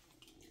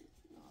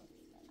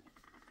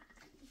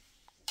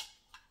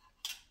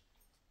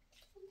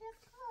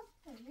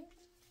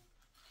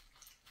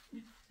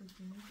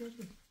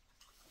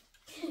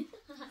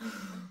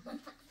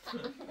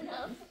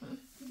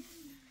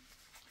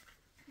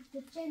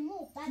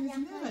 تبتسمو بعد يا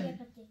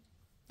كتي.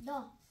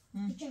 دا.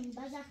 تبتسم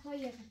بعد يا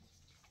كتي.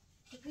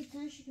 تبي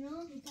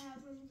تنشكنا.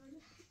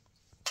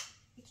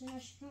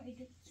 تنشكنا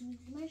إذا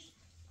تسمعش.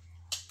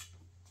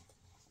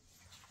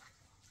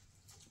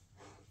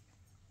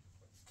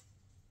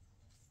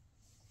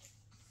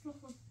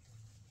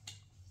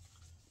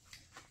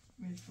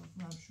 مش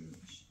ما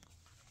بشوفش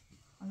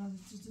أنا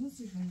تجلس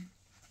يخي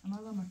أنا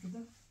لا ما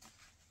كده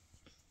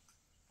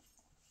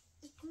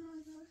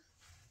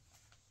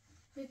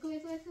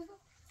Ecco.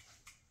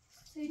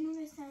 Sei non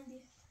è standi.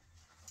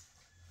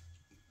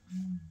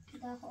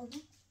 Da cosa?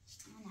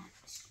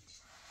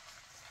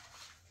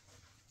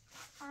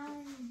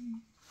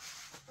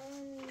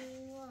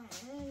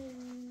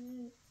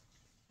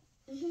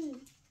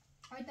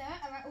 هذا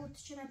أنا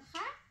أوتشنا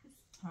بخا.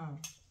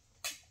 ها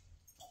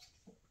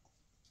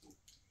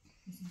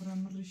بس برا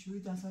مرة شوي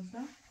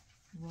تاسلتا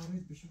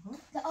وارد بشوفه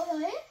ده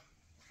أول إيه؟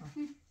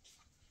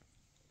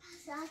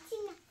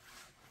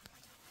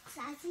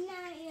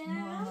 ساعتنا يا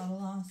ما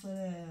الله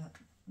صار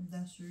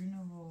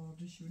داشونا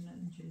ورشونا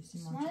نجي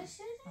سيمان ما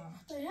يصير.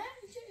 طيب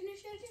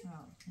إيش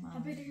ها ما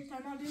حبيت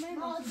تعمل بما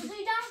ما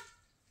تغيدا.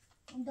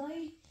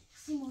 داي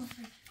سيمون.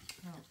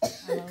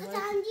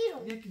 عندي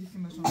ياكل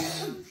كما شاء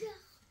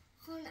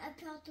هون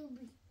أبيض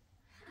بي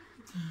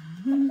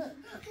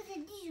كذا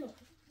ديجو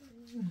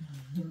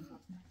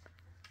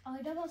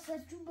هذا بس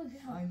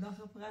تجوبك. هاي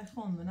خبر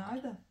خون من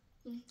عاده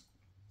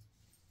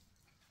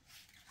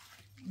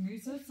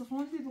ميسر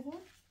تخون دي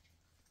بخون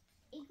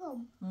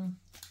إيكم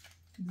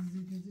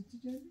دزي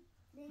تجاري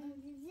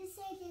دي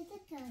سيدي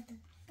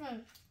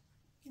تكاد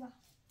لا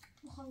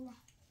مخلص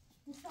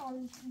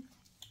مستعجل.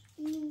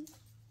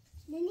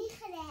 لاني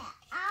خلاء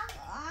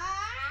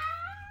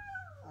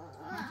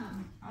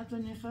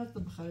عطني خالد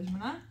بخرج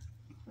منها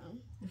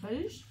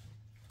يخرج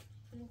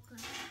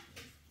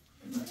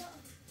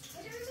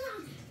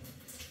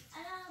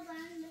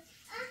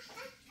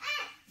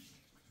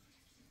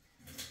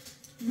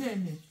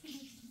ليه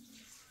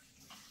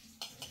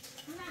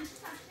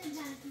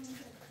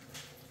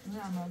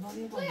لا ما ضل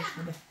يضل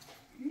كده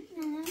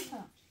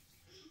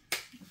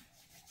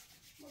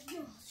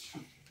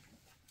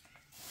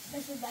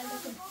بس بعد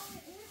كده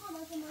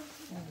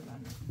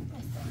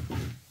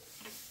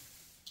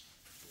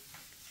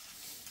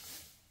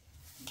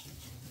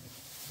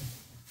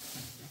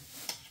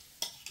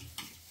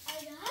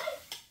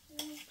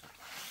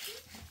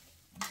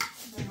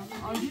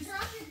عايز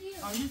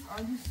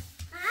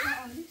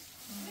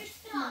مش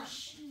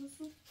تراش.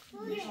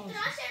 مش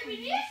تراش يا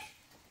بنيت.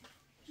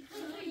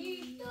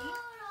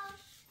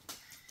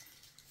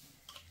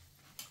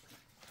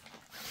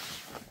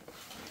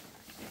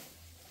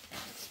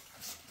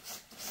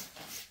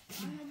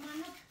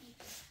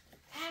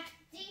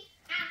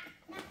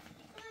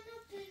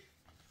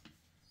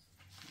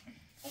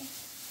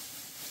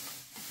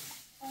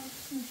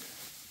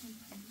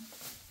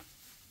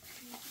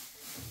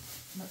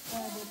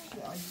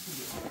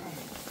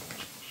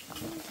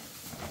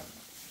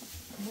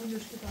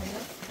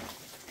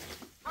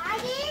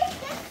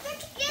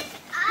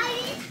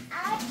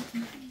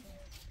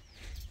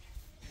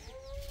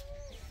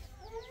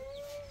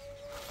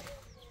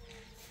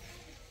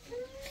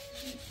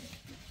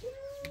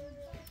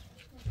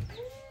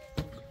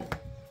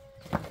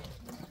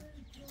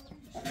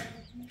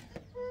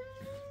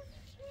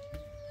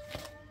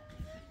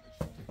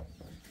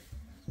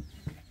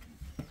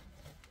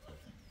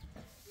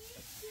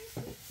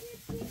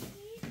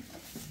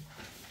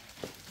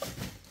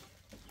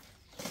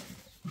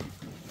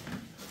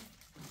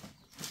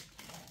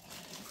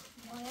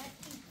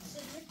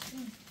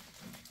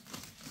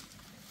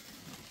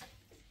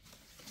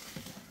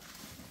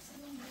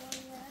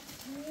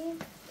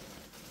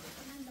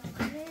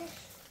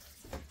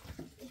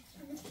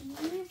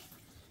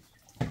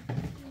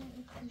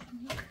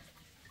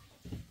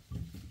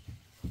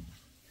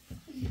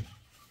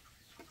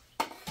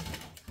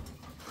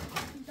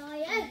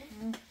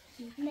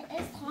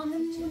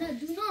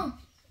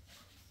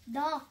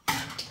 Da.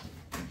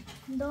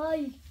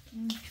 Dai.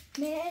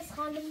 Mehr ist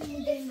halb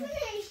mit dem.